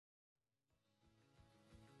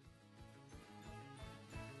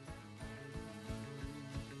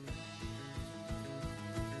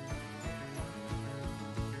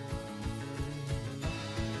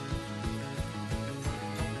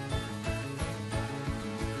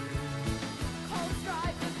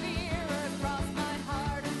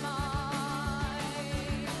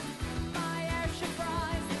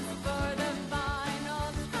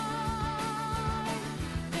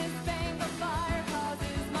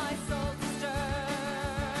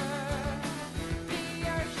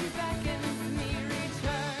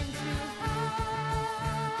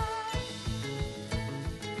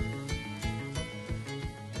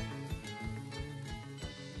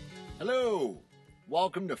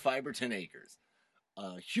Welcome to Fiber 10 Acres,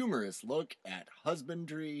 a humorous look at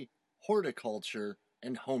husbandry, horticulture,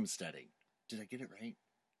 and homesteading. Did I get it right?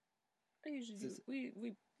 I usually do.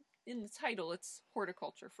 We in the title it's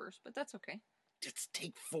horticulture first, but that's okay. It's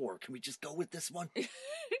take 4. Can we just go with this one?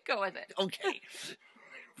 Go with it. Okay.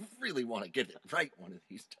 Really want to get it right one of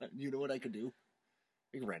these times. You know what I could do?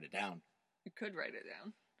 I can write it down. You could write it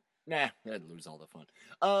down. Nah, that'd lose all the fun.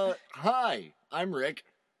 Hi, I'm Rick.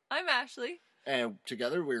 I'm Ashley. And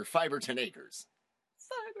together we're Fiber 10 Acres.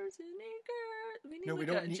 Fiber 10 Acres. We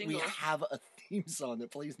don't need. We have a theme song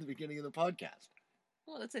that plays in the beginning of the podcast.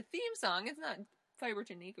 Well, it's a theme song. It's not Fiber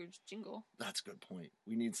 10 Acres jingle. That's a good point.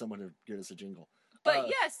 We need someone to get us a jingle. But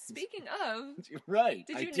yes, speaking of, right?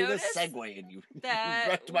 Did you I did notice a segue and you that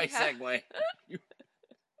wrecked my segue.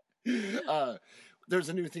 There's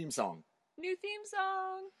a new theme song. New theme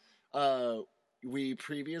song. We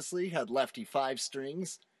previously had Lefty 5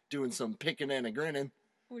 Strings doing some picking and a grinning,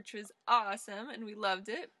 which was awesome, and we loved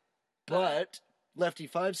it. But Lefty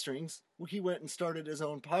 5 Strings, he went and started his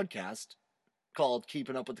own podcast called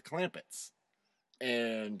Keeping Up with the Clampets.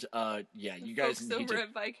 And, you guys folks over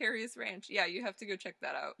at Vicarious Ranch. Yeah, you have to go check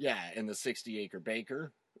that out. Yeah, and the 60 Acre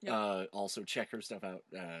Baker. Yep. Also check her stuff out.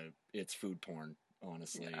 It's food porn,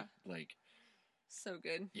 honestly. Yeah. Like, so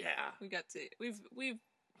good. Yeah. We've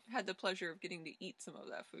had the pleasure of getting to eat some of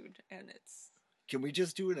that food, and it's... Can we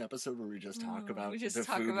just do an episode where we just talk about the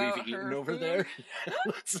food about we've eaten over food? there?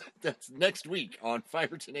 That's next week on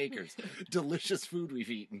Fiber 10 Acres. Delicious food we've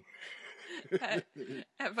eaten.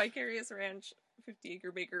 at Vicarious Ranch, 50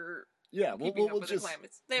 Acre Baker. Yeah, we'll just...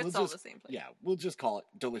 It's all the same place. Yeah, we'll just call it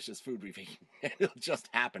Delicious Food We've Eaten. And it'll just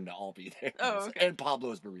happen to all be there. Oh, okay. And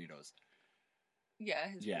Pablo's Burritos. Yeah,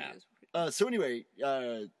 his burritos. So anyway,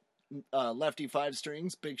 Lefty 5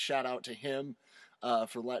 Strings, big shout out to him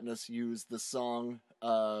for letting us use the song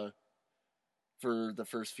for the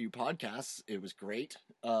first few podcasts. It was great.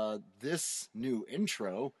 This new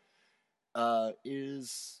intro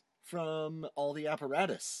is from All the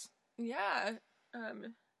Apparatus. Yeah,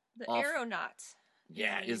 the Aeronaut.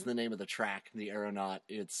 Yeah, is the name of the track, The Aeronaut.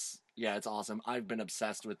 It's awesome. I've been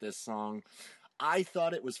obsessed with this song. I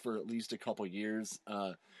thought it was for at least a couple years.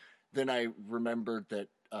 Then I remembered that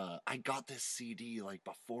I got this CD like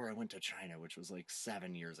before I went to China, which was like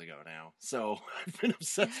 7 years ago now. So I've been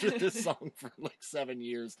obsessed with this song for like 7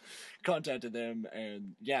 years. Contacted them,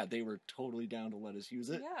 and yeah, they were totally down to let us use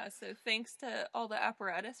it. Yeah, so thanks to All the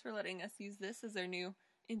Apparatus for letting us use this as our new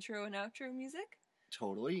intro and outro music.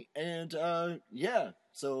 Totally. And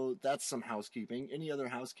so that's some housekeeping. Any other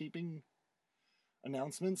housekeeping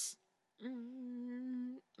announcements?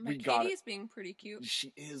 Katie's being pretty cute.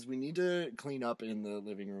 She is. We need to clean up in the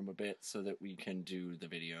living room a bit so that we can do the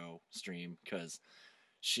video stream, because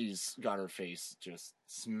she's got her face just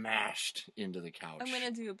smashed into the couch. I'm going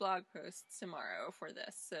to do a blog post tomorrow for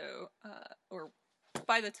this, so, or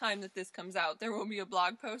by the time that this comes out, there will be a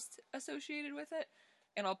blog post associated with it,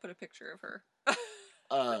 and I'll put a picture of her.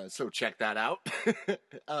 So check that out.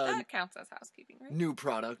 That counts as housekeeping, right? New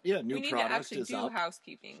product. Yeah, new product is up. We need to actually do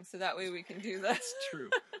housekeeping, so that way we can do this. That's true.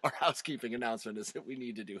 Our housekeeping announcement is that we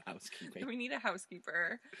need to do housekeeping. We need a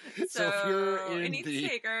housekeeper. So if you're in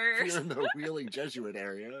the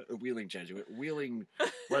Wheeling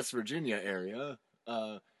West Virginia area,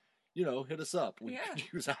 hit us up. We could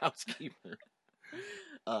use a housekeeper.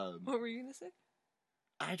 What were you going to say?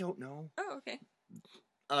 I don't know. Oh, okay.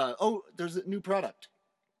 There's a new product.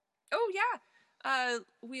 Oh, yeah.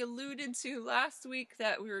 We alluded to last week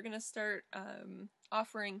that we were going to start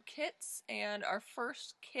offering kits, and our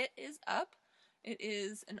first kit is up. It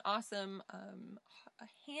is an awesome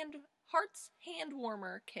hearts hand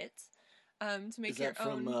warmer kit to make your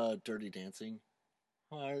own. Is that from Dirty Dancing?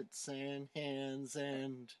 Hearts and hands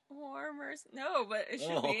and warmers. No, but it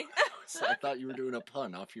should be. So I thought you were doing a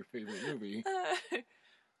pun off your favorite movie.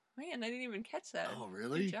 Man, I didn't even catch that. Oh,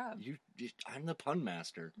 really? Good job. I'm the pun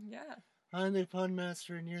master. Yeah. I'm the pun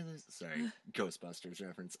master, and you're the... Sorry, Ghostbusters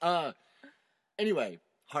reference. Anyway,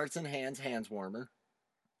 hearts and hands warmer.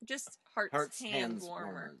 Just hearts hands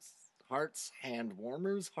warmers. Hearts hand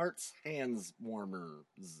warmers. Hearts hands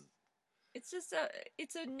warmers. It's just a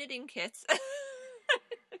knitting kit.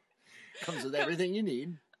 Comes with everything you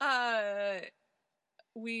need.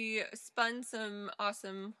 We spun some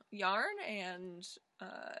awesome yarn and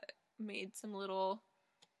made some little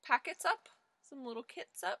packets up, some little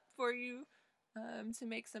kits up for you to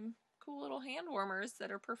make some cool little hand warmers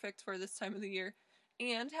that are perfect for this time of the year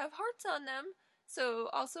and have hearts on them. So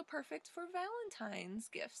also perfect for Valentine's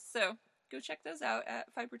gifts. So go check those out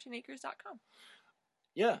at fiber10acres.com.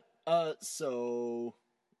 Yeah. So,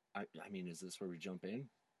 I mean, is this where we jump in?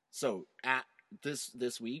 So, at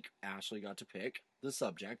this week, Ashley got to pick the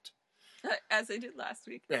subject. As I did last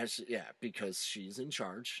week. Yeah, because she's in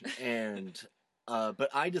charge, and but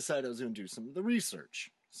I decided I was going to do some of the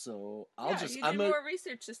research. So you did more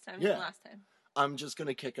research this time than last time. I'm just going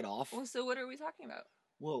to kick it off. Well, so what are we talking about?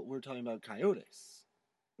 Well, we're talking about coyotes.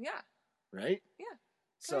 Yeah. Right? Yeah.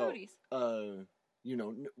 Coyotes. So,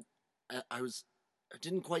 I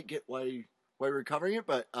didn't quite get why we're covering it,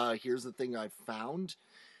 but here's the thing I found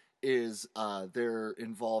is they're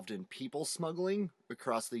involved in people smuggling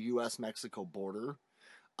across the U.S.-Mexico border.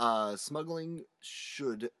 Smuggling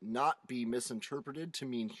should not be misinterpreted to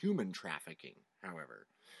mean human trafficking, however,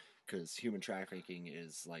 because human trafficking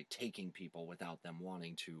is like taking people without them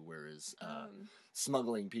wanting to, whereas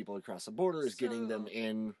smuggling people across the border is getting them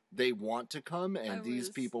in. They want to come, and these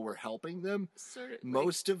people were helping them.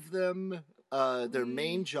 Most of them, their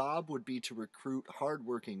main job would be to recruit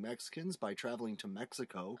hardworking Mexicans by traveling to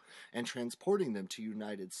Mexico and transporting them to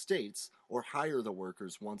United States, or hire the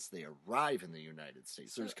workers once they arrive in the United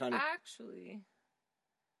States. So there's actually,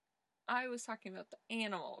 I was talking about the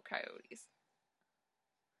animal coyotes.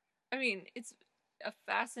 I mean, it's a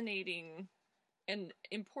fascinating and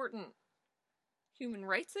important human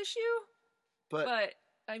rights issue, but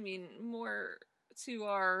I mean, more to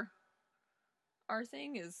our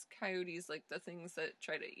thing is coyotes, like the things that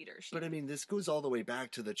try to eat our sheep. But I mean, this goes all the way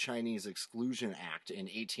back to the Chinese Exclusion Act in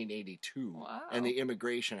 1882 and the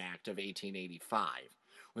Immigration Act of 1885,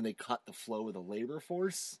 when they cut the flow of the labor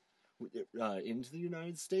force into the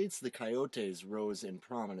United States. The coyotes rose in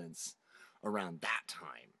prominence around that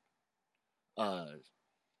time.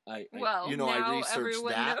 I researched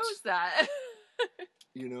everyone that. knows that.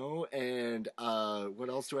 And what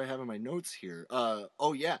else do I have in my notes here?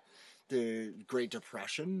 The Great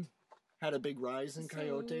Depression had a big rise in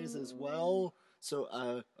coyotes as well.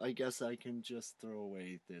 So I guess I can just throw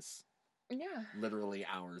away this. Yeah. Literally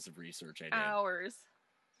hours of research I did.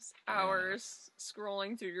 Hours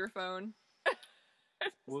scrolling through your phone.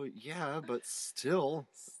 Well, yeah, but still,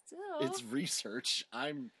 it's research.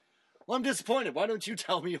 I'm disappointed. Why don't you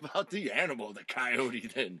tell me about the animal, the coyote,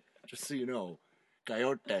 then? Just so you know,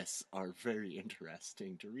 coyotes are very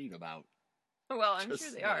interesting to read about. Well, I'm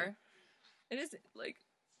sure they are. It is, like,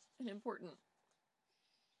 an important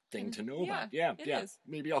thing to know about. It is.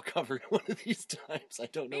 Maybe I'll cover it one of these times. I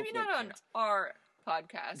don't know. Maybe not on our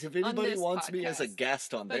podcast. If anybody wants me as a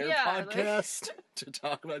guest on their podcast to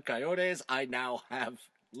talk about coyotes, I now have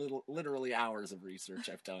literally hours of research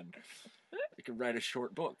I've done. I could write a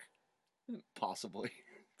short book. Possibly.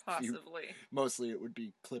 Mostly it would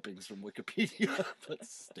be clippings from Wikipedia, but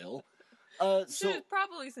still. There's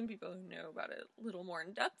probably some people who know about it a little more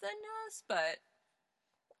in depth than us, but,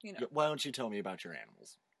 Why don't you tell me about your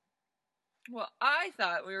animals? Well, I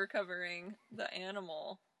thought we were covering the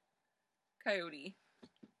animal coyote,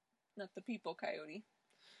 not the people coyote.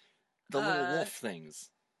 The little wolf things.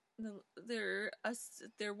 They're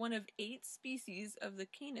one of 8 species of the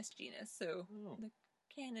Canis genus, so the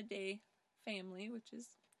Canidae family, which is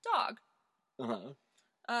dog.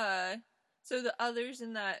 So the others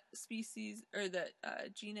in that species, or that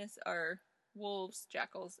genus, are wolves,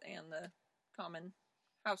 jackals, and the common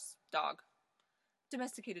house dog.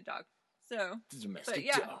 Domesticated dog. So,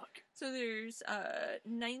 dog. So there's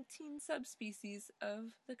 19 subspecies of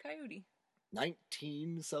the coyote.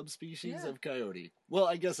 19 subspecies of coyote. Well,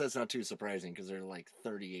 I guess that's not too surprising, because there are like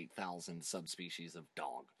 38,000 subspecies of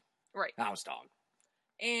dog. Right. House dog.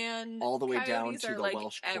 And all the way down to the like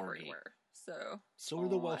Welsh Corgi. Everywhere. So are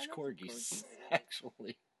the Welsh Corgis,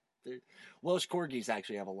 actually. Welsh Corgis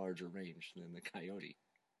actually have a larger range than the coyote.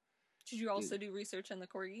 Did you also do research on the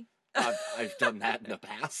Corgi? I've done that in the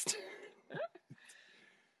past.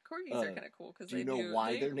 Corgis are kind of cool. Do you know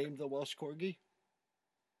why they're named the Welsh Corgi?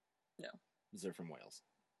 No. Because they're from Wales.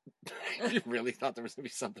 I really thought there was going to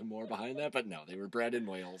be something more behind that, but no, they were bred in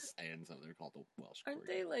Wales, and so they're called the Welsh Corgi. Aren't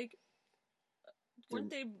they like...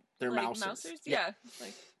 They're like mousers. Yeah.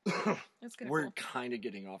 Like, we're kind of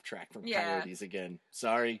getting off track from coyotes again.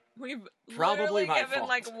 Sorry. We've probably my given fault.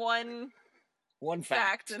 like one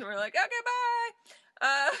fact, and we're like, okay,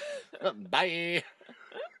 bye. Bye.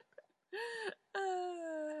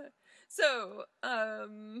 So,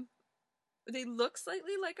 they look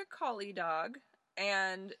slightly like a collie dog,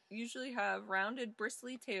 and usually have rounded,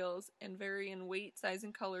 bristly tails, and vary in weight, size,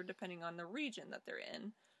 and color depending on the region that they're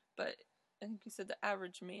in. But I think you said the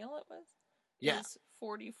average male is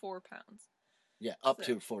 44 pounds. Yeah, up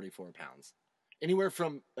to 44 pounds. Anywhere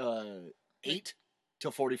from 8 to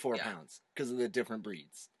 44 pounds because of the different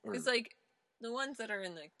breeds. It's like the ones that are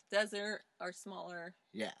in the desert are smaller.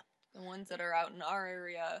 Yeah. The ones that are out in our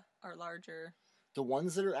area are larger. The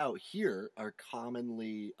ones that are out here are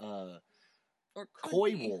commonly Or could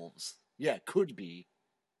coy be. wolves. Yeah, could be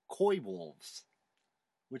coy wolves,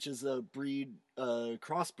 which is a breed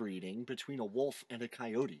crossbreeding between a wolf and a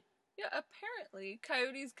coyote. Yeah, apparently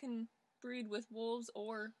coyotes can breed with wolves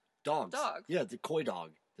or Dogs. dogs. Yeah, the coy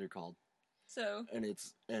dog they're called. So. And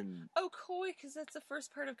Oh, coy, because that's the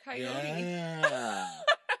first part of coyote. yeah.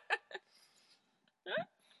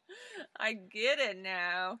 I get it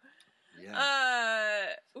now. Yeah.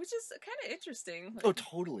 Which is kind of interesting. Oh,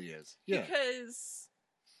 totally is. Yeah. Because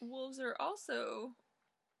wolves are also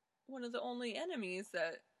one of the only enemies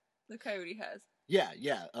that the coyote has. Yeah,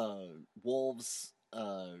 yeah. Wolves,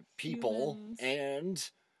 people,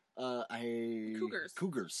 Humans. and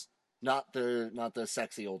Cougars. Not the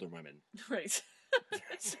sexy older women. Right.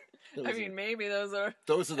 Those I mean, maybe those are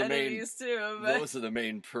the main enemies too. But... Those are the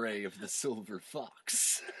main prey of the silver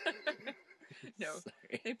fox. No,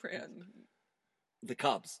 Sorry. they prey on the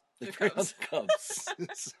cubs. They The prey cubs. on the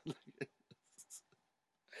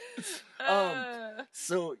cubs.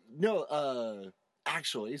 So no,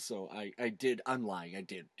 actually, so I'm lying. I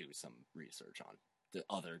did do some research on the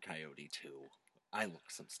other coyote too. I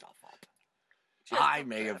looked some stuff up. Just I a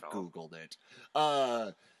may have little. Googled it.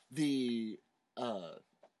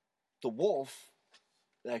 The wolf,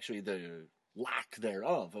 actually the lack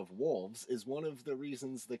thereof of wolves, is one of the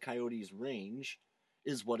reasons the coyote's range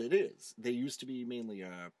is what it is. They used to be mainly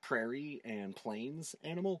a prairie and plains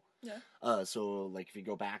animal. Yeah. So like if you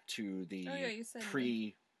go back to the You said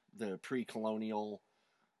pre-colonial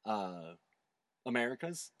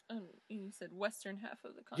Americas. You said western half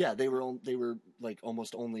of the continent. Yeah, they were like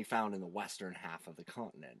almost only found in the western half of the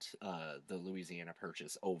continent. The Louisiana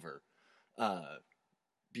Purchase over.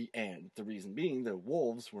 And the reason being the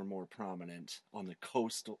wolves were more prominent on the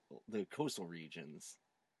coastal regions.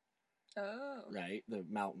 Oh. Right? The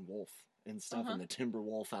mountain wolf and stuff, Uh-huh. and the timber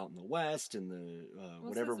wolf out in the west, and the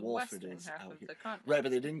whatever wolf it is out here. Right,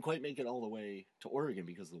 but they didn't quite make it all the way to Oregon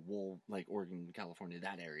because the wolf, like Oregon, California,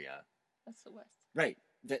 that area. That's the west. Right,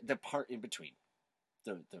 the part in between,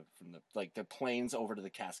 from the plains over to the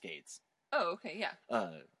Cascades. Oh, okay, yeah.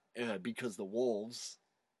 Because the wolves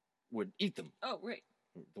would eat them. Oh, right.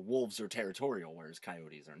 The wolves are territorial, whereas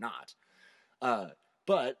coyotes are not.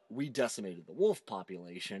 But we decimated the wolf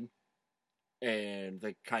population, and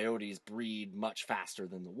the coyotes breed much faster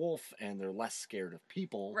than the wolf, and they're less scared of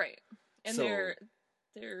people. Right. And So-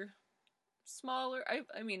 they're smaller. I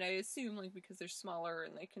mean, I assume like because they're smaller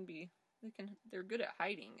and they're good at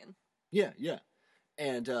hiding and Yeah.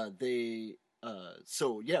 And we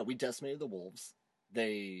decimated the wolves.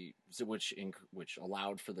 Which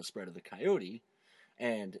allowed for the spread of the coyote.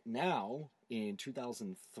 And now, in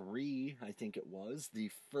 2003, I think it was, the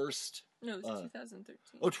first... No, it was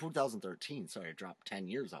 2013. Oh, 2013. Sorry, I dropped 10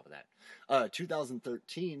 years off of that.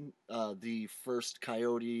 2013, the first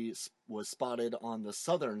coyote was spotted on the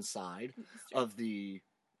southern side of the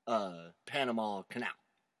Panama Canal.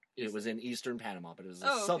 It was in eastern Panama, but it was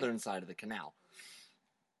the southern side of the canal.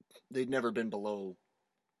 They'd never been below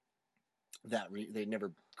that. They'd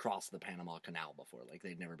never crossed the Panama Canal before. Like,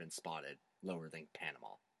 they'd never been spotted lower than Panama.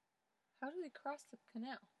 How do they cross the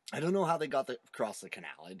canal? I don't know how they got across the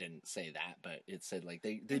canal. It didn't say that, but it said like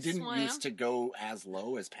they didn't swam? used to go as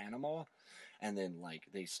low as Panama, and then like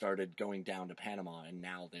they started going down to Panama, and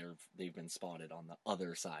now they've been spotted on the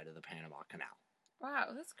other side of the Panama Canal. Wow,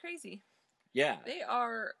 that's crazy. Yeah, They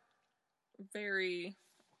are very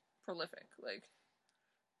prolific. Like,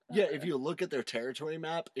 yeah. If you look at their territory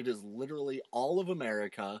map, it is literally all of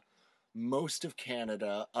America, most of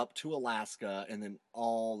Canada, up to Alaska, and then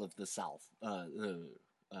all of the South,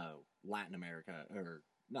 Latin America, or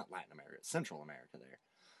not Latin America, Central America there.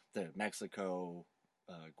 The Mexico,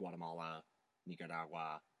 Guatemala,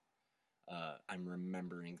 Nicaragua. I'm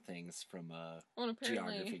remembering things from a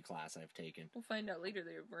geography class I've taken. We'll find out later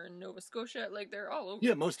they were in Nova Scotia. Like, they're all over.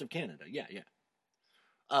 Yeah, most of Canada. Yeah.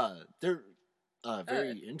 They're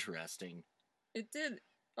very interesting. It did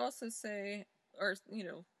also say, or,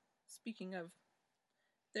 speaking of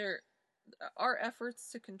our efforts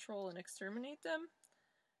to control and exterminate them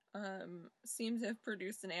seem to have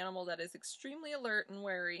produced an animal that is extremely alert and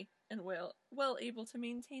wary and well able to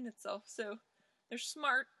maintain itself. So they're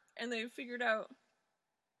smart and they've figured out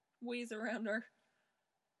ways around our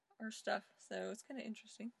stuff. So it's kind of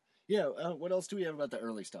interesting. Yeah, what else do we have about the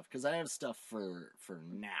early stuff? Because I have stuff for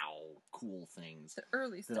now, cool things. The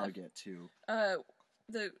early stuff. That I'll get to.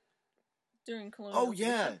 During colonialization. Oh,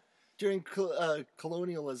 yeah. During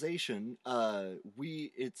colonialization,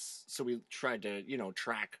 we tried to,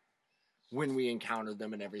 track when we encountered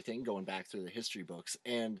them and everything, going back through the history books.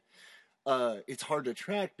 And It's hard to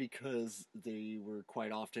track because they were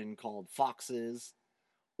quite often called foxes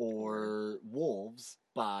or wolves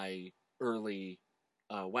by early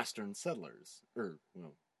Western settlers, or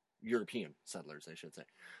well, European settlers, I should say.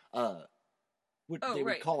 They would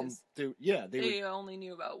right, call them. 'cause They would. only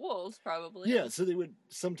knew about wolves, probably. Yeah, so they would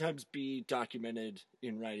sometimes be documented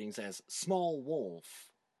in writings as small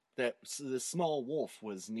wolf. That so the small wolf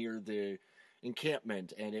was near the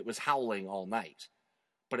encampment and it was howling all night.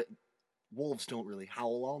 But wolves don't really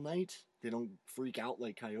howl all night. They don't freak out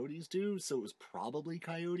like coyotes do, so it was probably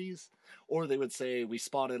coyotes. Or they would say, we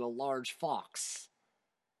spotted a large fox,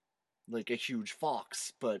 like a huge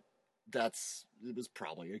fox, but it was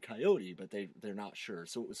probably a coyote, but they're not sure.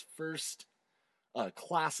 So it was first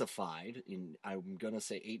classified in, I'm going to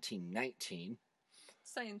say 1819.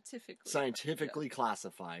 Scientifically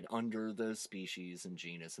classified under the species and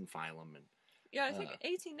genus and phylum. And yeah, I think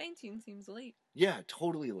 1819 seems late. Yeah,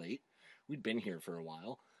 totally late. We'd been here for a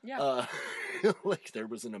while. Yeah. Like there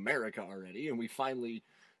was an America already, and we finally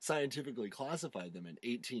scientifically classified them in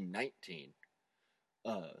 1819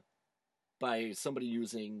 by somebody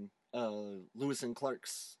using Lewis and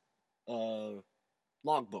Clark's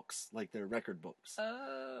logbooks, like their record books.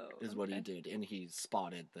 Oh, is what he did, and he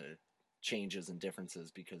spotted the changes and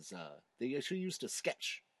differences because they actually used to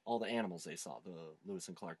sketch all the animals they saw. The Lewis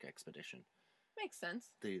and Clark expedition. Makes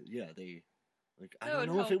sense. I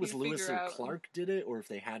don't know if it was Lewis and Clark did it or if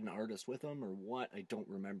they had an artist with them or what. I don't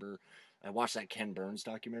remember. I watched that Ken Burns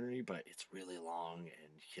documentary, but it's really long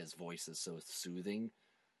and his voice is so soothing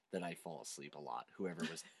that I fall asleep a lot.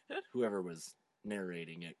 Whoever was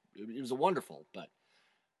narrating it, it was wonderful, but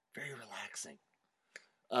very relaxing.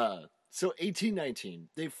 So 1819,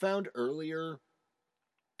 they found earlier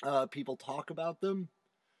people talk about them,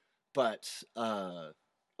 but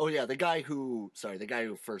the guy who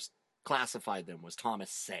first classified them was Thomas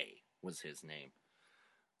Say, was his name.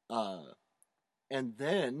 And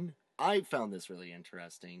then I found this really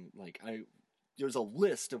interesting. There's a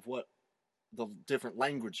list of what the different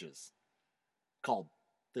languages called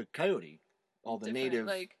the coyote, all the native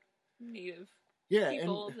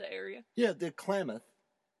people of the area. Yeah, the Klamath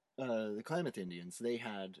Indians, they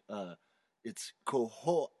had it's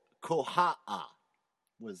Koha'a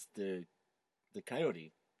was the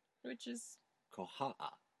coyote, which is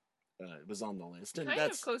Koha'a. It was on the list, and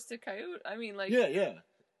that's of close to coyote. I mean, yeah.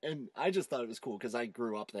 And I just thought it was cool because I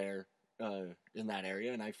grew up there in that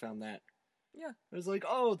area, and I found that. Yeah, I was like,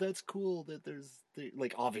 oh, that's cool that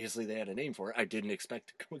obviously they had a name for it. I didn't expect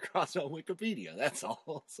to come across it on Wikipedia. That's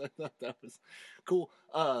all. So I thought that was cool.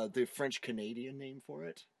 The French Canadian name for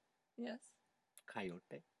it. Yes.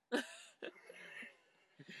 Coyote.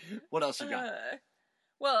 What else you got?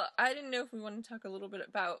 Well, I didn't know if we want to talk a little bit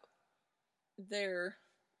about their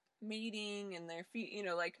mating and their feet.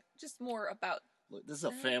 Just more about. Look, this is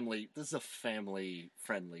a family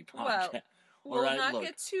friendly podcast. Well, we'll not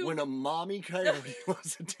get too. When a mommy coyote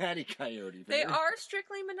loves a daddy coyote, they are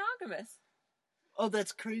strictly monogamous. Oh,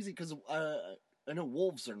 that's crazy because I know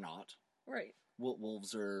wolves are not. Right.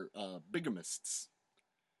 Wolves are bigamists.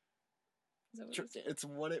 Is that what it's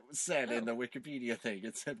what it said in the Wikipedia thing.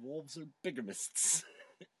 It said wolves are bigamists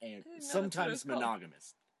and sometimes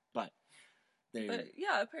monogamous, but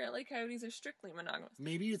yeah, apparently coyotes are strictly monogamous.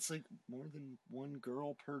 Maybe it's like more than one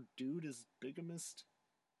girl per dude is bigamist.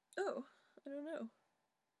 Oh, I don't know.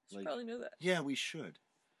 I should probably know that. Yeah, we should.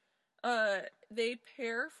 They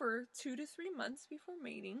pair for 2 to 3 months before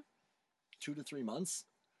mating. 2 to 3 months?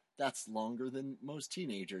 That's longer than most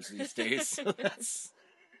teenagers these days. So that's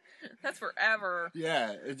forever.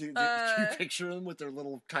 Yeah. Do you picture them with their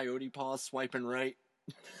little coyote paws swiping right?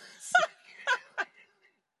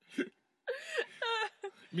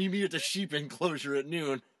 Meet me at the sheep enclosure at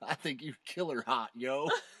noon. I think you killer hot, yo.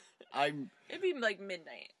 It'd be like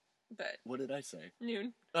midnight, but... What did I say?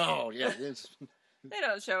 Noon. Oh, yeah. They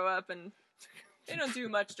don't show up, and they don't do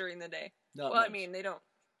much during the day. Not much. I mean, they don't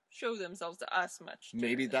show themselves to us much.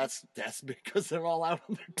 Maybe that's because they're all out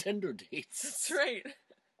on their Tinder dates. That's right.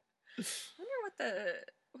 I wonder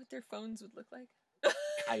what their phones would look like.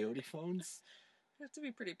 Coyote phones? They have to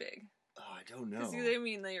be pretty big. Oh, I don't know. Because they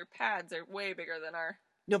mean their pads are way bigger than our.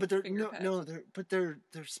 No, but they're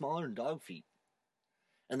smaller than dog feet,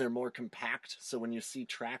 and they're more compact. So when you see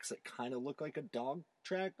tracks that kind of look like a dog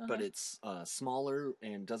track, but it's smaller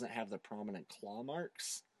and doesn't have the prominent claw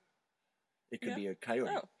marks, it could be a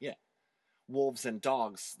coyote. Oh. Yeah, wolves and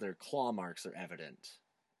dogs, their claw marks are evident,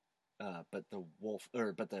 but the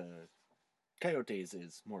coyotes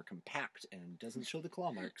is more compact and doesn't show the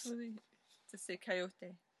claw marks. To say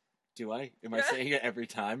coyote. Do I? Am I saying it every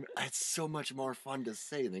time? It's so much more fun to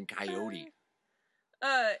say than coyote.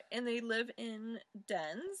 And they live in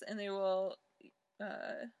dens, and they will,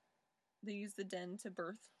 they use the den to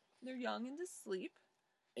birth their young into sleep.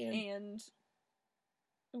 And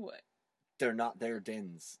what? They're not their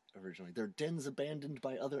dens originally. They're dens abandoned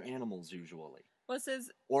by other animals usually. Well, it says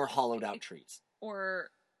or hollowed out trees. Or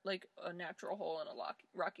like a natural hole in a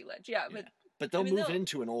rocky ledge. Yeah, but they'll move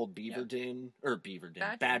into an old beaver den or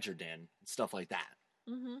badger den, stuff like that.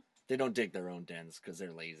 Mm-hmm. They don't dig their own dens because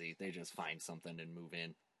they're lazy. They just find something and move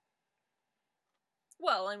in.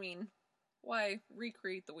 Well, I mean, why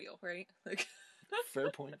recreate the wheel, right? Like, fair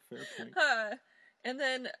point. And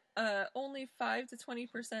then only 5 to 20%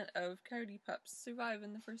 of coyote pups survive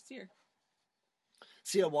in the first year.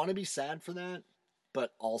 See, I want to be sad for that,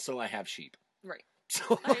 but also I have sheep. Right.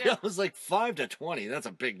 So I was like 5 to 20. That's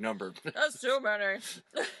a big number. That's too many.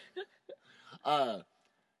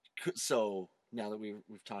 So now that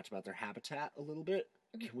we've talked about their habitat a little bit,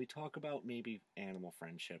 can we talk about maybe animal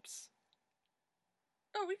friendships?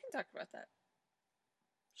 Oh, we can talk about that.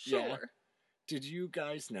 Sure. Yeah. Did you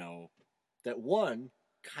guys know that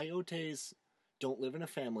coyotes don't live in a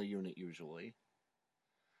family unit usually?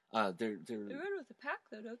 They're run with a pack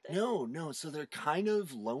though, don't they? No. So they're kind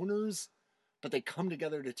of loners, but they come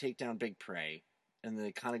together to take down big prey, and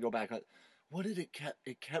they kind of go back. What did it kept?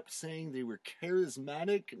 It kept saying they were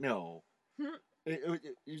charismatic. No, it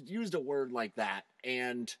used a word like that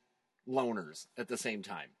and loners at the same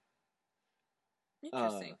time.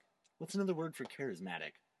 Interesting. What's another word for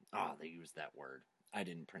charismatic? Oh, they used that word. I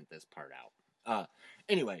didn't print this part out.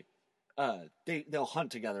 Anyway, they'll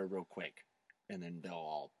hunt together real quick, and then they'll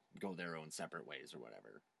all go their own separate ways or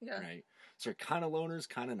whatever. Yeah. Right? So they're kind of loners,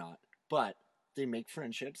 kind of not. But they make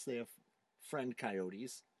friendships. They have friend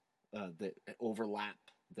coyotes that overlap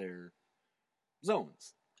their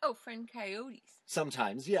zones. Oh, friend coyotes.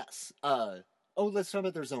 Sometimes, yes. Let's talk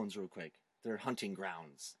about their zones real quick. Their hunting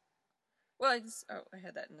grounds. Well, I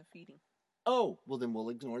had that in the feeding. Oh, well then we'll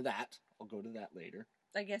ignore that. I'll go to that later.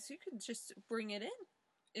 I guess you could just bring it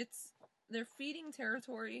in. Their feeding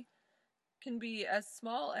territory can be as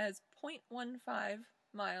small as 0.15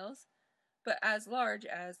 miles, but as large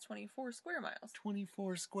as 24 square miles.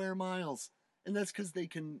 24 square miles. And that's because they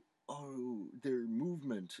can, their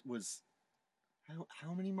movement was,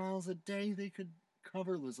 how many miles a day they could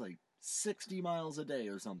cover? It was like 60 miles a day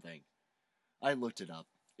or something. I looked it up.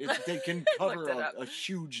 They can cover a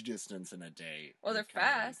huge distance in a day. Well, they're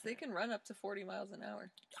fast. They can run up to 40 miles an hour.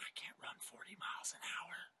 I can't run 40 miles an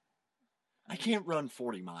hour. I can't run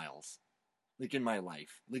 40 miles. Like in my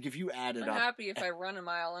life. Like if you added up... I'm happy if I run a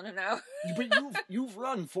mile in an hour. But you've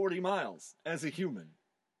run 40 miles as a human.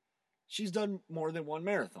 She's done more than one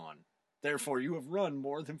marathon. Therefore, you have run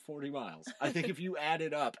more than 40 miles. I think if you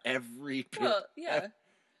added up every... Well, yeah.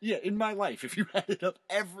 Yeah, in my life, if you added up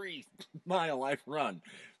every mile I've run,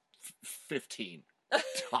 15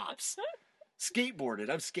 tops.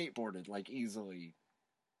 I've skateboarded like easily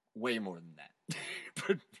way more than that.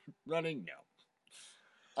 But running,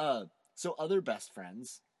 no. So other best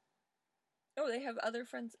friends. Oh, they have other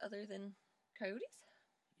friends other than coyotes?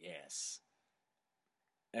 Yes.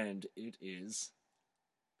 And it is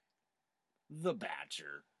the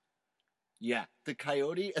badger. Yeah, the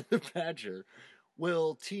coyote and the badger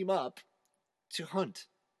will team up to hunt.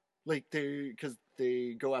 Like because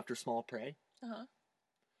they go after small prey. Uh-huh.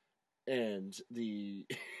 And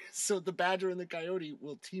so the badger and the coyote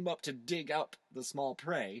will team up to dig up the small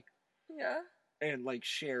prey. Yeah. And like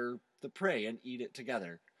share the prey and eat it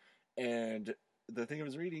together. And the thing I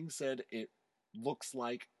was reading said it looks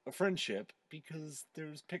like a friendship because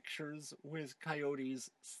there's pictures with coyotes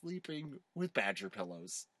sleeping with badger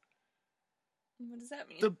pillows. What does that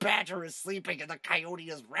mean? The badger is sleeping and the coyote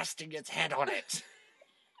is resting its head on it.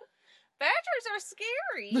 Badgers are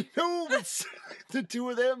scary. No, it's the two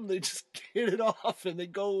of them, they just get it off and they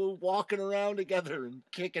go walking around together and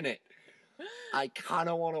kicking it. I kind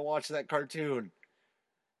of want to watch that cartoon.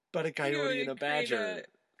 But a coyote and a badger.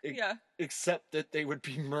 Yeah. Except that they would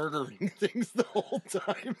be murdering things the whole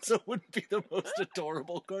time, so it wouldn't be the most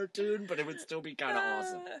adorable cartoon, but it would still be kind of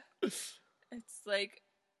awesome. It's like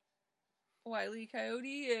Wile E.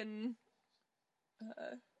 Coyote and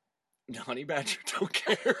Honey Badger don't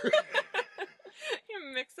care.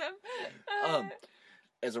 You mix them.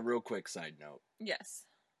 As a real quick side note. Yes.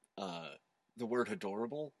 The word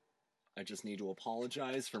adorable, I just need to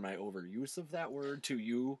apologize for my overuse of that word to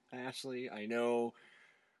you, Ashley. I know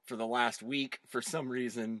for the last week, for some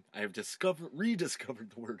reason, I have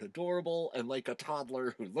rediscovered the word adorable, and like a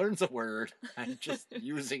toddler who learns a word, I'm just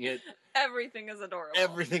using it. Everything is adorable.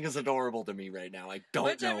 Everything is adorable to me right now. I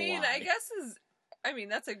don't know why. I guess is I mean,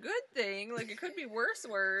 that's a good thing. Like, it could be worse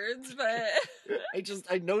words, but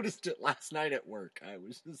I noticed it last night at work. I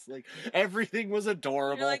was just like, everything was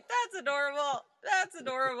adorable. you're like, that's adorable. That's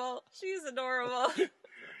adorable. She's adorable.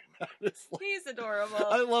 He's adorable.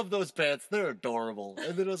 I love those pants. They're adorable.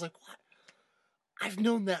 And then I was like, what? I've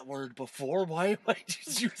known that word before. Why am I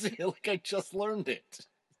just using it like I just learned it?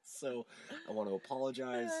 So I want to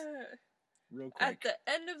apologize real quick. At the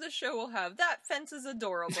end of the show, we'll have that fence is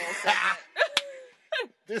adorable segment.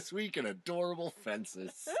 This week in adorable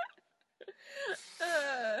fences.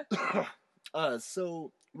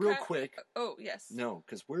 So real quick. Oh, yes. No,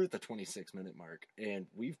 because we're at the 26-minute mark, and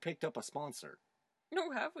we've picked up a sponsor.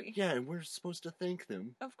 No, have we? Yeah, and we're supposed to thank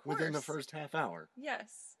them Of course. within the first half hour.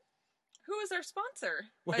 Yes. Who is our sponsor?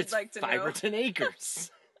 Well, I'd like to know. Fiberton Acres.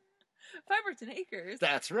 Fiberton Acres.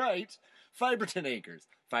 That's right. Fiberton Acres.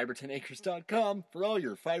 Fibertonacres.com for all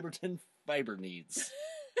your Fiberton fiber needs.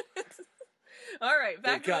 All right,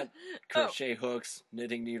 back They've got crochet hooks,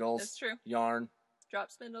 knitting needles, that's true. yarn, Drop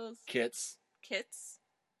spindles, kits,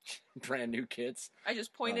 brand new kits. I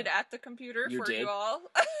just pointed at the computer you for did. you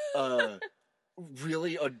all.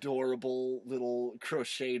 Really adorable little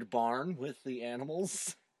crocheted barn with the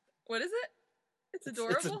animals. What is it? It's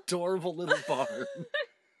adorable. It's adorable little barn.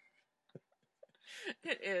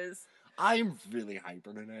 It is. I'm really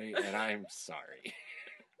hyper tonight, and I'm sorry.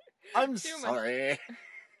 I'm sorry.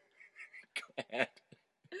 Go ahead.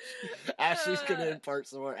 Ashley's gonna impart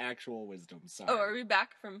some more actual wisdom. Sorry. Oh, are we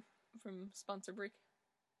back from sponsor break?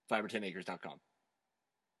 Fibertonacres.com.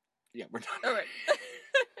 Yeah, we're done. All right.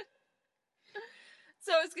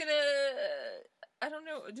 So it's gonna. I don't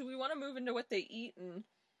know. Do we want to move into what they eat and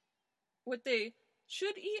what they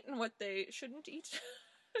should eat and what they shouldn't eat?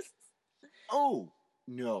 Oh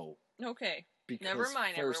no. Okay. Because never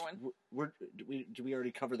mind, first, everyone. Do we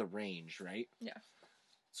already cover the range, right? Yeah.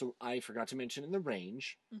 So I forgot to mention in the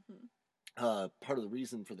range, Mm-hmm. part of the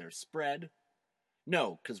reason for their spread.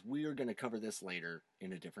 No, because we are going to cover this later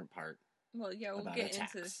in a different part. Well, yeah, we'll about get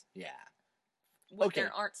attacks. into what what they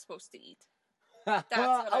aren't supposed to eat. That's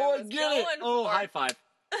what I was get it. going Oh, for. high five.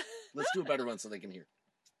 Let's do a better one so they can hear.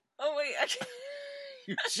 Oh wait, I can't.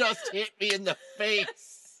 You just hit me in the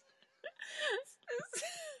face.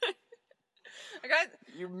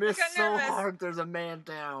 You missed so nervous. hard. There's a man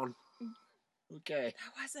down. Okay.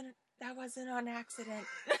 That wasn't on accident.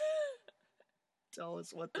 Tell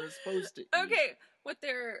us what they're supposed to eat. Okay, what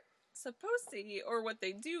they're supposed to eat, or what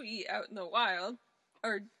they do eat out in the wild,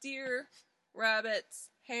 are deer, rabbits,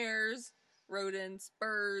 hares, rodents,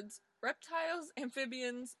 birds, reptiles,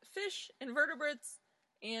 amphibians, fish, invertebrates,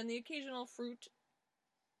 and the occasional fruit.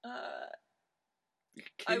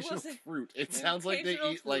 Occasional fruit. It sounds like they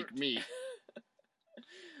eat like me.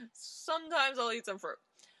 Sometimes I'll eat some fruit.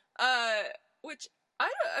 Which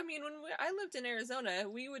I mean, when I lived in Arizona,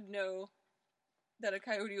 we would know that a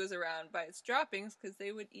coyote was around by its droppings because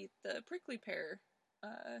they would eat the prickly pear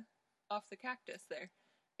off the cactus there,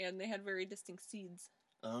 and they had very distinct seeds.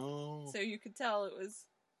 Oh. So you could tell it was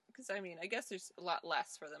because I mean, I guess there's a lot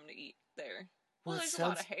less for them to eat there. Well, there's a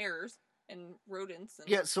lot of hares and rodents. And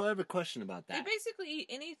yeah, so I have a question about that. They basically eat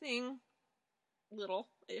anything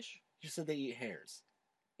little-ish. You said they eat hares.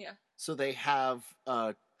 Yeah. So they have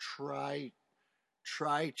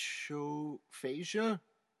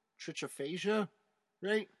trichophagia,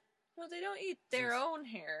 right? Well, they don't eat their own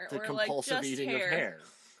hair The or compulsive like just eating hair. of hair.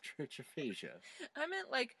 Trichophagia. I meant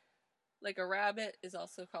like a rabbit is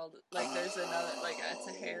also called like there's another like it's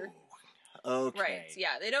a hare. Okay. Right.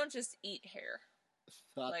 Yeah, they don't just eat hair.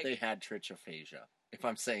 Thought like- they had trichophagia. If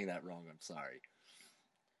I'm saying that wrong, I'm sorry.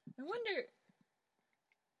 I wonder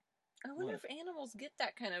What? if animals get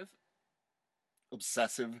that kind of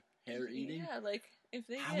Obsessive hair eating? Yeah, like if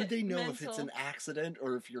they How get would they know if it's mental- an accident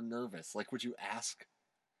or if you're nervous? Like, would you ask?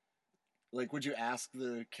 Like, would you ask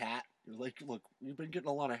the cat? You're like, look, you've been getting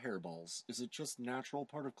a lot of hairballs. Is it just natural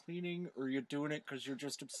part of cleaning, or are you doing it because you're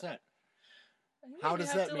just upset? I think How you'd does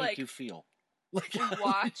have that to, make like, you feel? Like,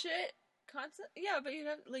 watch it constantly? Yeah, but you'd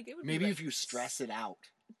have like it would maybe be, like, if you stress it out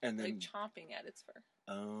and then like chomping at its fur.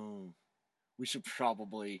 oh, we should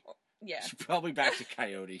probably Yeah. back to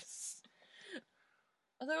coyotes.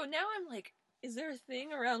 Although now I'm like, is there a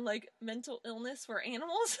thing around like mental illness for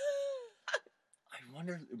animals? I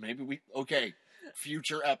wonder. Maybe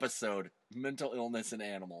future episode: mental illness in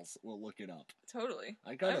animals. We'll look it up. Totally.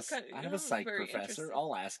 I have I'm a psych very professor. interested.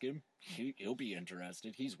 I'll ask him. He'll be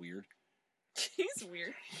interested. He's weird. He's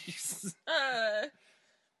weird.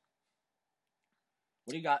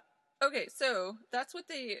 What do you got? Okay, so that's what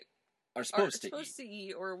they Are are supposed to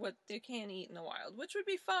eat, or what they can eat in the wild, which would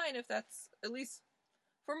be fine if that's at least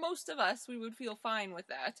for most of us. We would feel fine with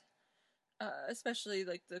that. especially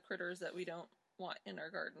like the critters that we don't want in our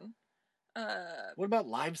garden. What about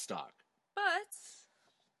livestock? But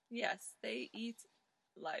yes, they eat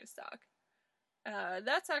livestock.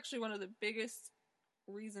 That's actually one of the biggest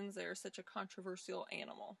reasons they're such a controversial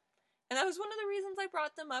animal. And that was one of the reasons I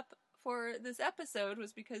brought them up for this episode,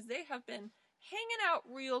 was because they have been hanging out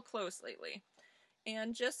real close lately.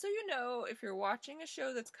 And just so you know, if you're watching a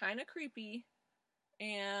show that's kind of creepy,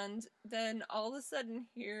 and then all of a sudden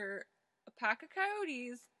hear a pack of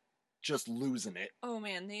coyotes, Just losing it. oh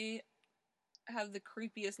man, they have the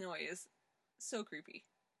creepiest noise. So creepy.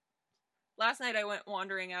 Last night I went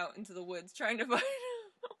wandering out into the woods trying to find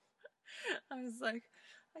them. I was like,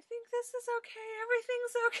 I think this is okay.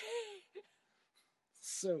 Everything's okay.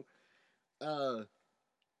 So,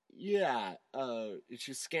 yeah, it's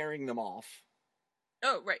just scaring them off.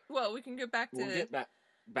 Oh, right. Well, we can get back to... We'll get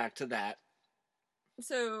back to that.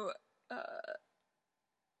 So,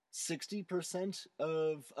 60%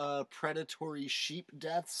 of predatory sheep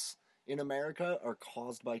deaths in America are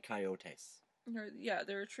caused by coyotes. yeah,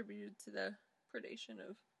 they're attributed to the predation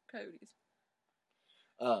of coyotes.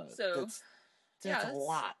 So that's a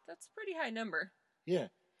lot. That's a pretty high number. Yeah.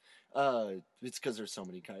 It's because there's so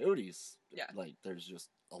many coyotes. Yeah. Like, there's just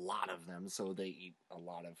a lot of them, so they eat a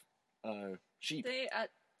lot of sheep. They, at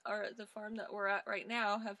the farm that we're at right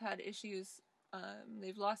now, have had issues.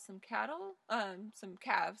 They've lost some cattle, some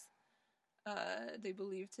calves, they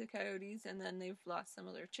believe, to coyotes, and then they've lost some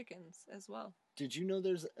of their chickens as well. Did you know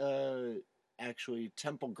there's, actually,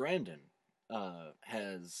 Temple Grandin,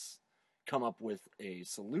 has come up with a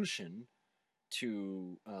solution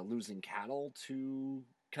to, losing cattle to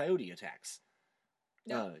coyote attacks.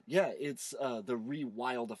 Yeah. It's, the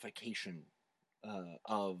rewildification,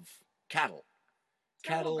 of cattle.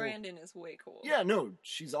 Temple Grandin is way cool. Yeah, no,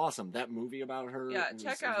 she's awesome. That movie about her,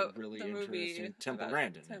 check out really the interesting. movie Temple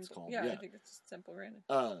Grandin, it's called. Yeah, I think it's just Temple Grandin.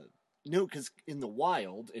 No, because in the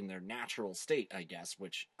wild, in their natural state, I guess,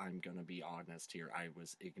 which I'm gonna be honest here, I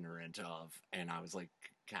was ignorant of, and I was like,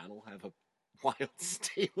 cattle have a wild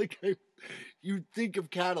state. Like, you think of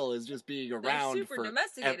cattle as just being around. They're super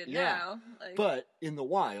domesticated now. Like... But in the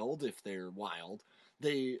wild, if they're wild,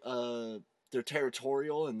 they're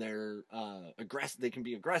territorial and they're aggressive. They can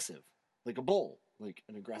be aggressive, like a bull, like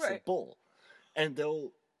an aggressive bull, and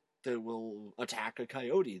they will attack a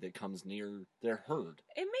coyote that comes near their herd.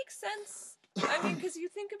 It makes sense. I mean, because you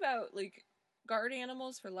think about like guard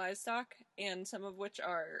animals for livestock, and some of which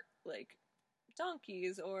are like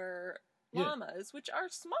donkeys or llamas, which are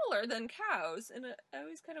smaller than cows, and I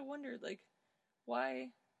always kind of wondered like why.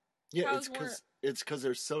 Yeah, it's because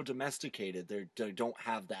they're so domesticated. They don't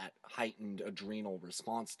have that heightened adrenal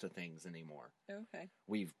response to things anymore. Okay.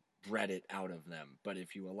 We've bred it out of them. But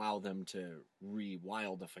if you allow them to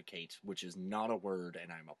rewildificate, which is not a word,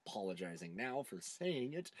 and I'm apologizing now for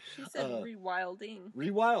saying it. She said rewilding.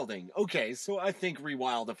 Rewilding. Okay, so I think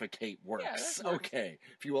rewildificate works. Yeah, that works. Okay.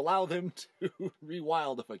 If you allow them to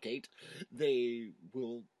rewildificate, they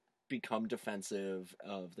will become defensive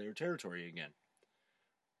of their territory again.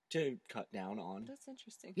 To cut down on. That's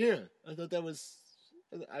interesting. Yeah,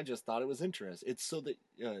 I just thought it was interesting. It's so that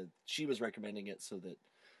she was recommending it so that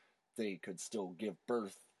they could still give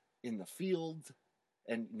birth in the field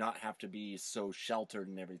and not have to be so sheltered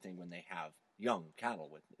and everything when they have young cattle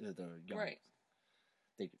with the young. Right.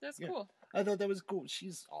 That's cool. I thought that was cool.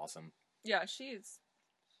 She's awesome. Yeah, she's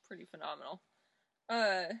pretty phenomenal.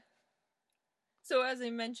 So as I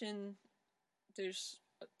mentioned, there's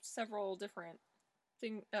several different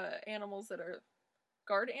animals that are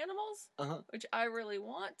guard animals, which I really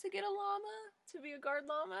want to get a llama to be a guard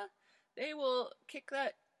llama. They will kick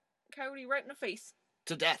that coyote right in the face.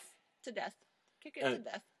 To death. Kick it to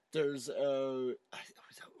death. There's I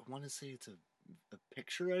want to say it's a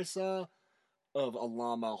picture I saw of a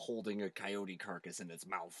llama holding a coyote carcass in its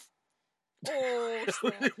mouth. Oh,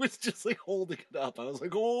 it was just like holding it up. I was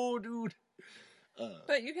like, oh, dude.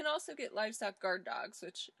 But you can also get livestock guard dogs,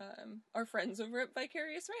 which our friends over at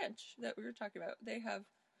Vicarious Ranch that we were talking about. They have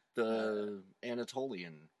the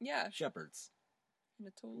Anatolian shepherds.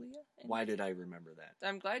 Anatolia? Why did I remember that?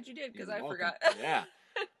 I'm glad you did, because I forgot.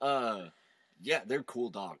 Yeah, they're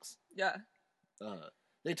cool dogs. Yeah.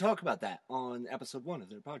 They talk about that on episode 1 of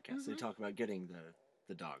their podcast. Mm-hmm. They talk about getting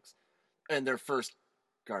the dogs. And their first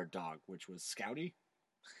guard dog, which was Scouty.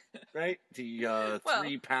 Right? The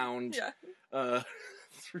 3-pound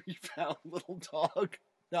 3-pound little dog.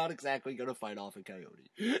 Not exactly gonna fight off a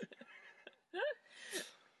coyote.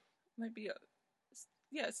 Might be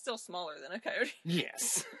it's still smaller than a coyote.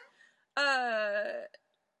 Yes.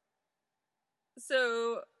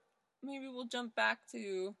 So maybe we'll jump back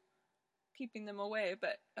to keeping them away,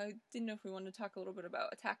 but I didn't know if we wanted to talk a little bit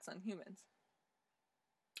about attacks on humans.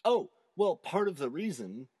 Oh, well, part of the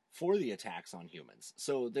reason for the attacks on humans.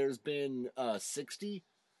 So there's been 60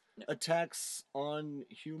 No. attacks on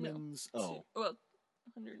humans. No. Oh. Well,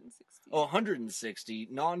 160. Oh, 160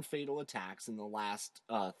 non-fatal attacks in the last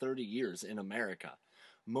 30 years in America.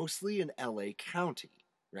 Mostly in LA County,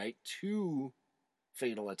 right? Two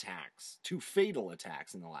fatal attacks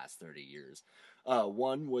in the last 30 years.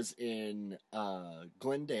 One was in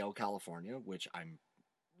Glendale, California, which I'm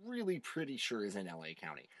really pretty sure is in LA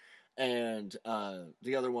County. And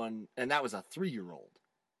the other one, and that was a 3-year-old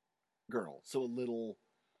girl. So a little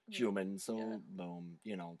human. So, Yeah. boom,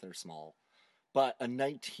 they're small. But a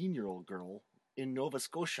 19-year-old girl in Nova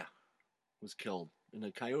Scotia was killed in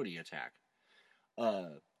a coyote attack.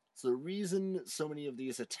 So the reason so many of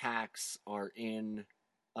these attacks are in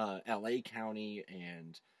LA County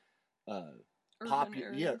and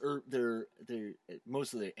they're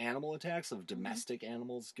most of the animal attacks of domestic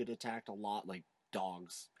animals get attacked a lot, like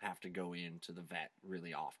dogs have to go into the vet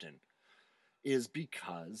really often, is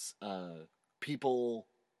because people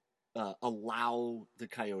allow the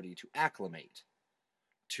coyote to acclimate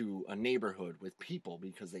to a neighborhood with people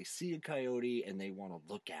because they see a coyote and they want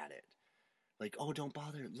to look at it. Like, oh, don't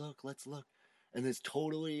bother. Look, let's look. And it's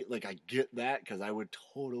totally, like, I get that because I would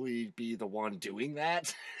totally be the one doing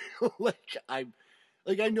that. I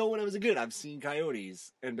know when I was a kid, I've seen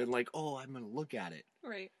coyotes and been like, oh, I'm going to look at it.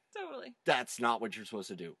 Right, totally. That's not what you're supposed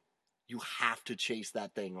to do. You have to chase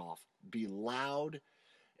that thing off. Be loud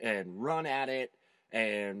and run at it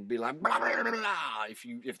and be like, blah, blah, blah, blah,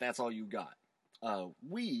 if that's all you got.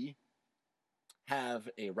 We have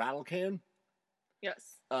a rattle can.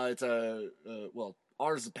 Yes. It's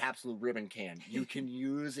ours is a Pabst Blue Ribbon can. You can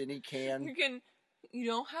use any can. You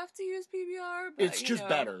don't have to use PBR, but it's just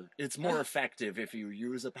better. It's more effective if you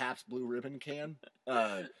use a Pabst Blue Ribbon can.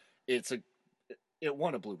 It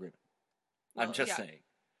won a Blue Ribbon. I'm just saying.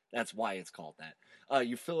 That's why it's called that.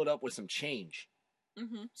 You fill it up with some change.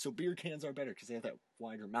 Mm-hmm. So beer cans are better because they have that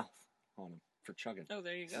wider mouth on them for chugging. Oh,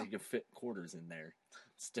 there you go. So you can fit quarters in there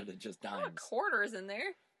instead of just dimes. Not quarters in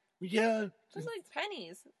there. Yeah. Just like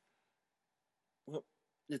pennies. Well,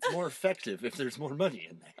 it's more effective if there's more money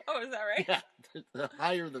in there. Oh, is that right? Yeah. The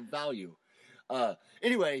higher the value.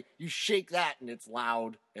 Anyway, you shake that and it's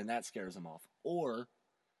loud and that scares them off. Or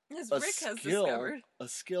a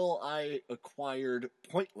skill I acquired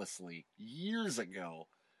pointlessly years ago,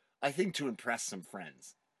 I think to impress some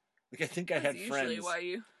friends. Like, I think I had friends.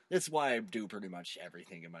 That's why I do pretty much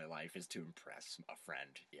everything in my life is to impress a friend.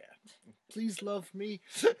 Yeah. Please love me.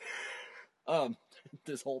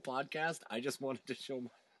 This whole podcast, I just wanted to show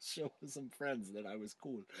some friends that I was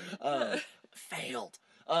cool. Failed.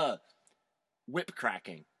 Whip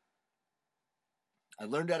cracking. I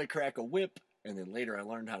learned how to crack a whip, and then later I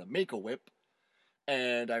learned how to make a whip.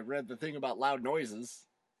 And I read the thing about loud noises,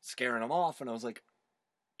 scaring them off, and I was like,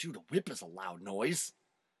 dude, a whip is a loud noise.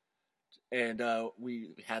 And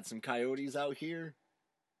we had some coyotes out here.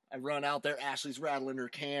 I run out there, Ashley's rattling her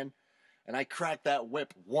can, and I cracked that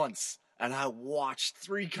whip once, and I watched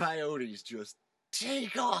 3 coyotes just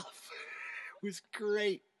take off. It was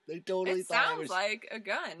great. They totally thought I was... It sounds like a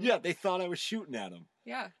gun. Yeah, they thought I was shooting at them.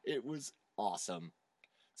 Yeah. It was awesome.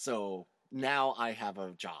 So now I have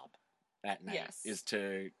a job at night. Yes. Is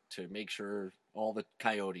to make sure all the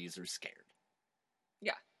coyotes are scared.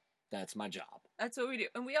 Yeah. That's my job. That's what we do.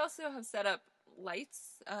 And we also have set up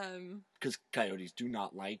lights. Because coyotes do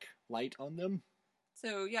not like light on them.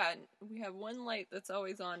 So, yeah, we have one light that's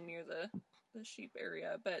always on near the sheep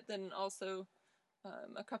area, but then also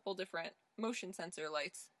a couple different motion sensor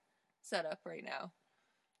lights set up right now.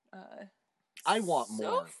 I want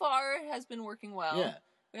more. So far, it has been working well. Yeah.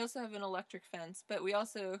 We also have an electric fence, but we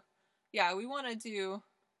also, we want to do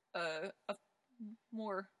a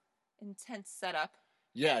more intense setup.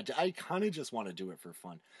 Yeah, I kind of just want to do it for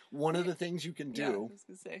fun. One of the things you can do... Yeah, I was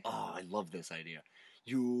going to say. Oh, I love this idea.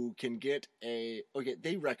 You can get they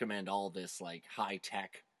recommend all this, like,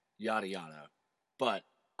 high-tech, yada yada, but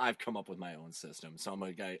I've come up with my own system, so I'm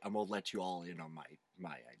gonna let you all in on my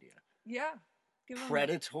idea. Yeah.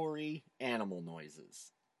 Predatory animal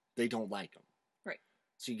noises. They don't like them. Right.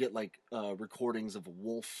 So you get, like, recordings of a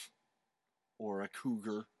wolf or a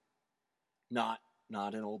cougar, not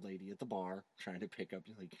an old lady at the bar trying to pick up,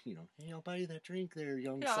 like, hey, I'll buy you that drink there,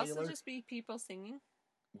 young sailor. Could also just be people singing.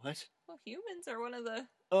 What? Well, humans are one of the...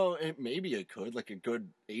 Oh, maybe it could. Like a good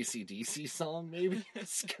AC/DC song, maybe.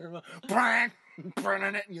 It.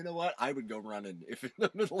 You know what? I would go running if in the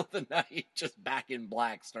middle of the night, just Back in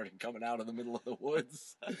Black started coming out of the middle of the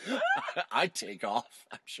woods. I'd take off.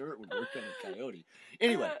 I'm sure it would work on a coyote.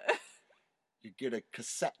 Anyway, you get a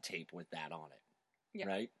cassette tape with that on it, Yeah.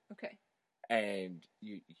 right? Okay. And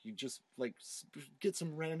you just like get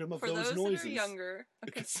some random of For those those noises. that are younger, a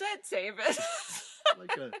A cassette tape is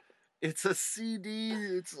like it's a CD.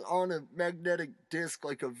 It's on a magnetic disc,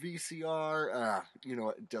 like a VCR. You know,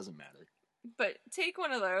 it doesn't matter. But take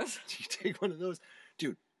one of those. You take one of those,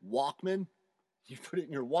 dude. Walkman. You put it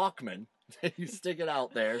in your Walkman, and you stick it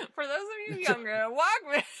out there. For those of you younger, a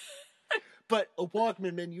Walkman. But a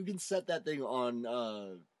Walkman, man, you can set that thing on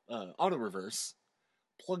auto reverse.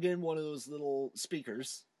 Plug in one of those little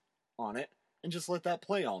speakers on it, and just let that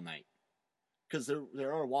play all night. Because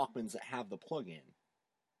there are Walkmans that have the plug-in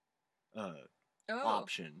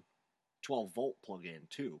option, 12-volt plug-in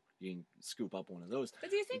too. You can scoop up one of those.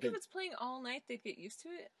 But do you think if it's playing all night, they'd get used to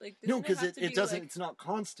it? Like, no, because it doesn't. Like... It's not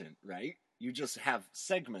constant, right? You just have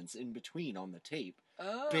segments in between on the tape.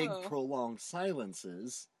 Oh. Big prolonged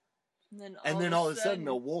silences. And then all of a sudden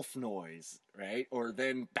a wolf noise, right? Or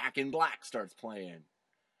then Back in Black starts playing.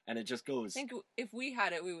 And it just goes. I think if we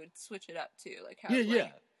had it, we would switch it up too. Like how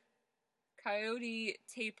Coyote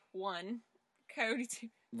Tape 1, Coyote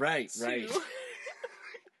Tape Right, 2. right.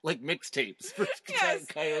 Like mixtapes for yes,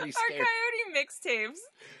 Coyote Scare. Our Coyote mixtapes.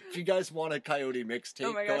 If you guys want a Coyote mixtape,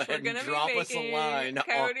 oh my go gosh, ahead and drop us a line.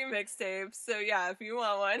 Coyote mixtapes. So yeah, if you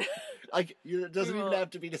want one. Like, it doesn't even have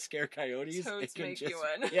to be to scare coyotes. It can just, you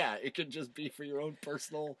one. Yeah, it could just be for your own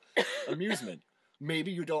personal amusement.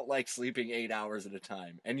 Maybe you don't like sleeping 8 hours at a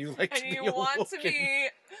time, and you like to be awoken. Want to be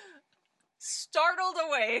startled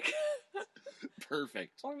awake.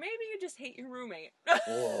 Perfect. Or maybe you just hate your roommate.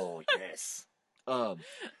 Oh yes. Coyote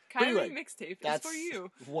anyway, mixtape is for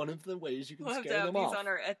you. One of the ways you can we'll scare them off. We'll have to have these on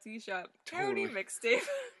our Etsy shop. Coyote mixtape.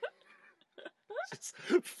 Just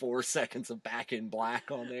 4 seconds of Back in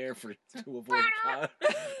Black on there to avoid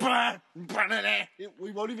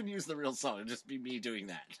we won't even use the real song. It'll just be me doing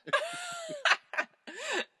that.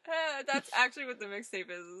 That's actually what the mixtape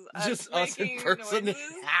is. Just us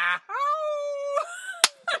impersonating.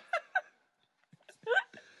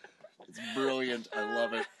 It's brilliant. I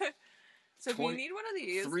love it. So if you need one of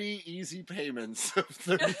these, 3 easy payments of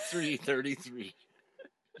 $33.33,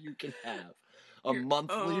 you can have a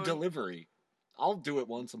monthly delivery. I'll do it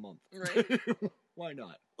once a month. Right? Why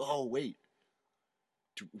not? Oh wait,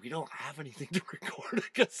 we don't have anything to record a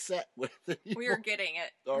cassette with anymore. We are getting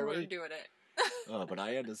it. We're doing it. But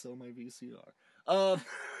I had to sell my VCR.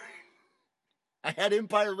 I had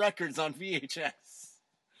Empire Records on VHS.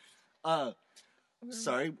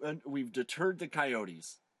 Sorry, we've deterred the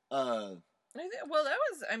coyotes. Well, that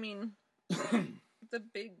was, I mean, the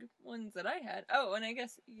big ones that I had. Oh, and I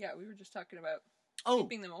guess, we were just talking about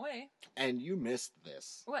keeping them away. And you missed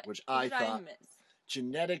this. What? Which I thought miss?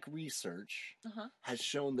 Genetic research has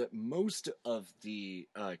shown that most of the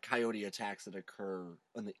coyote attacks that occur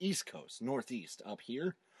on the East Coast, Northeast, up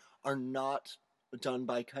here, are not done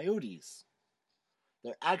by coyotes.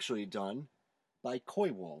 They're actually done by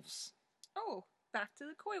coy wolves. Oh, back to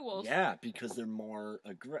the coy wolves. Yeah, because they're more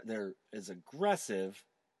they're as aggressive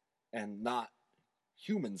and not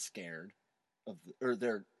human scared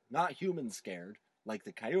they're not human scared like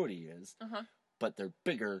the coyote is, but they're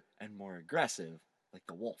bigger and more aggressive like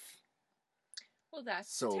the wolf. Well,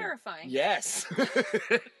 that's terrifying. Yes.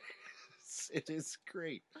 It is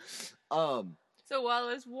great. So while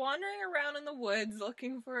I was wandering around in the woods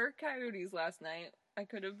looking for coyotes last night, I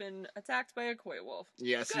could have been attacked by a coy wolf.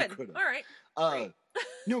 Yes, good. You could have. All right.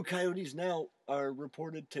 No, coyotes now are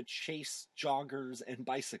reported to chase joggers and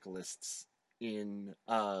bicyclists in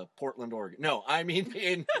Portland, Oregon. No, I mean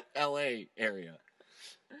in LA area.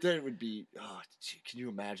 That would be, can you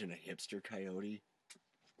imagine a hipster coyote?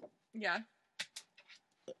 Yeah.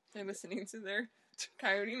 They're listening to their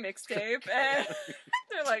coyote mixtape and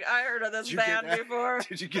they're like, I heard of this band before.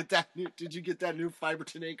 Did you get that new Fiber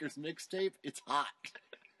 10 Acres mixtape? It's hot.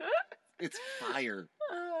 It's fire.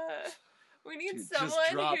 We need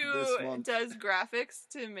someone who does graphics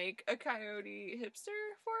to make a coyote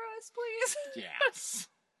hipster for us, please. Yes.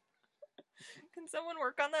 Can someone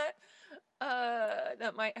work on that?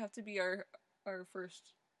 That might have to be our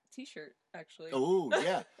first t-shirt, actually. Oh,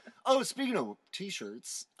 yeah. Speaking of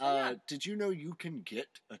t-shirts, did you know you can get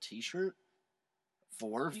a t-shirt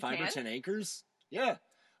for Fiber 10 Acres? Yeah.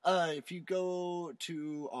 If you go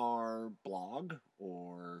to our blog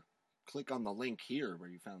or click on the link here where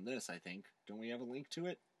you found this, I think. Don't we have a link to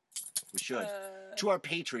it? We should. To our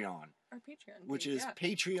Patreon. Our Patreon. Which is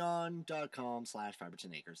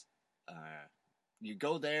patreon.com/Fiber10Acres. You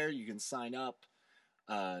go there, you can sign up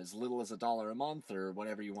as little as $1 a month or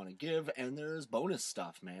whatever you want to give, and there's bonus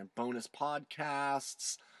stuff, man. Bonus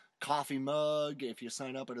podcasts, coffee mug if you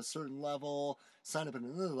sign up at a certain level, sign up at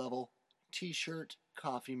another level, t-shirt,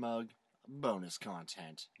 coffee mug, bonus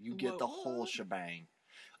content. You get the whole What? shebang.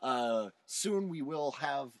 Soon we will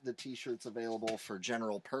have the t-shirts available for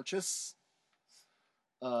general purchase.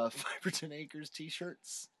 Fiberton Acres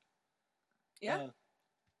t-shirts. Yeah. you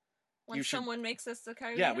Once should- someone makes us the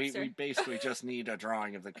coyote Yeah, hipster. we basically just need a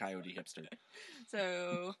drawing of the coyote hipster.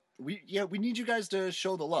 So We need you guys to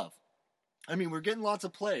show the love. I mean, we're getting lots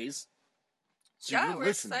of plays. So yeah, you're we're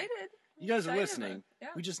listening. excited. You guys are Excited listening. about-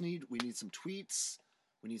 Yeah. We need some tweets.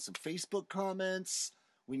 We need some Facebook comments.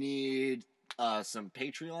 We need some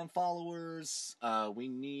Patreon followers. We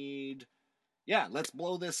need let's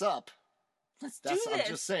blow this up. Let's do this. I'm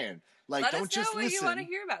just saying. Like, Let don't us know just what listen. you want to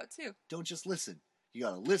hear about too. Don't just listen. You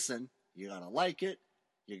gotta listen. You gotta like it.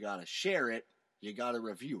 You gotta share it. You gotta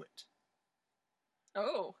review it.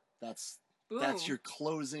 Oh, That's boom. That's your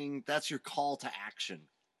closing. That's your call to action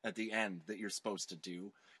at the end that you're supposed to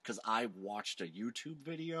do. Because I watched a YouTube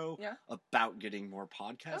video Yeah. about getting more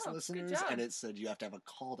podcast Oh, good listeners, job. and it said you have to have a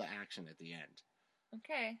call to action at the end.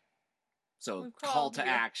 Okay. So We've call called to you.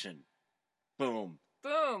 action. Boom.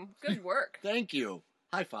 Boom. Good work. Thank you.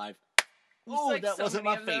 High five. There's Oh, like that so wasn't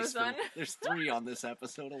many my of face. those on. There's 3 on this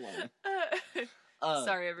episode alone.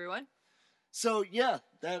 Sorry, everyone. So yeah,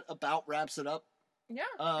 that about wraps it up. Yeah.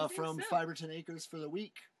 I think From so. Fiberton Acres for the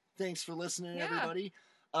week. Thanks for listening, Yeah. everybody.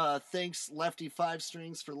 Thanks, Lefty Five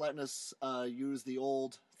Strings, for letting us use the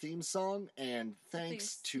old theme song, and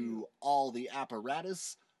thanks to all the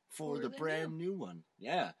apparatus for the brand new one.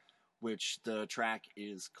 Yeah, which the track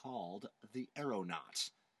is called The Aeronaut.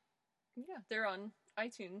 Yeah, they're on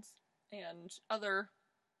iTunes and other.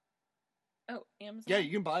 Oh, Amazon. Yeah,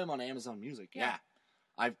 you can buy them on Amazon Music. Yeah.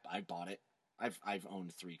 I bought it. I've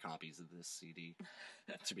owned 3 copies of this CD.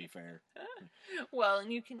 To be fair. Well,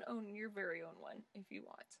 and you can own your very own one if you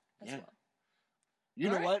want as Yeah. well. You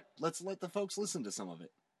All know right. what? Let's let the folks listen to some of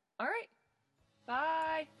it. All right.